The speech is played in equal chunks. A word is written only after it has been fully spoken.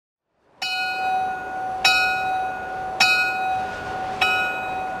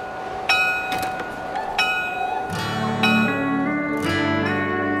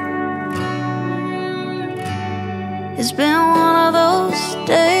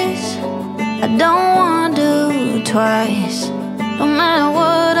twice. No matter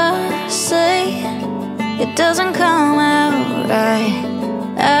what I say, it doesn't come out right.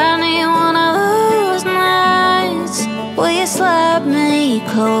 I need one of those nights where you slap me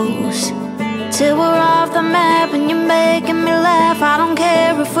close till we're off the map and you're making me laugh. I don't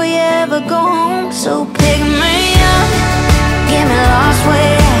care if we ever go home. So pick me up, get me lost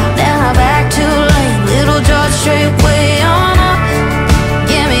way out, down our back to lane, little George Strait way on up.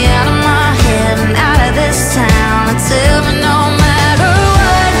 Get me out of my head and out of this town, and tell me no matter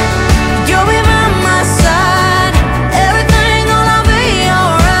what, you'll be by my side. Everything gonna be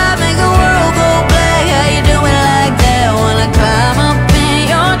alright, make the world go black. How you do it like that when I climb up in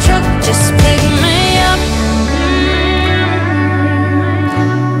your truck? Just pick me up.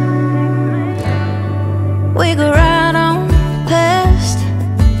 We go right on past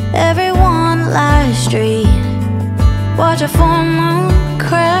every one live street, watch a full moon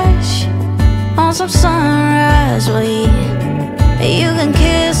crash on some sunrise weed. You can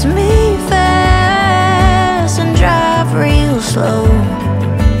kiss me fast and drive real slow.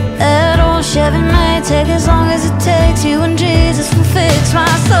 That old Chevy may take as long as it takes. You and Jesus will fix my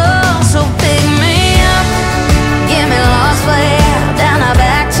soul. So pick me up, get me lost way out, down our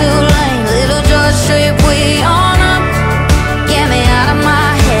back to lane, little George Strait way on up. Get me out of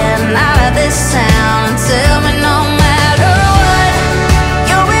my head and out of this town, and tell me no matter what,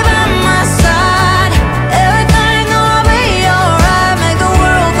 you'll be by my side. Everything gonna be alright, make the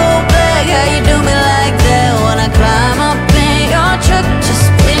world go black. How you do me like that when I climb up in your truck? Just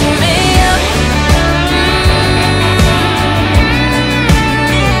pick me up.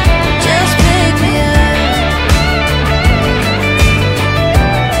 Just pick me up.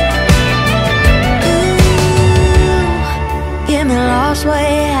 Ooh, get me lost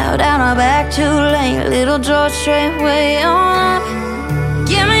way out, down our back to lane, little George Strait way on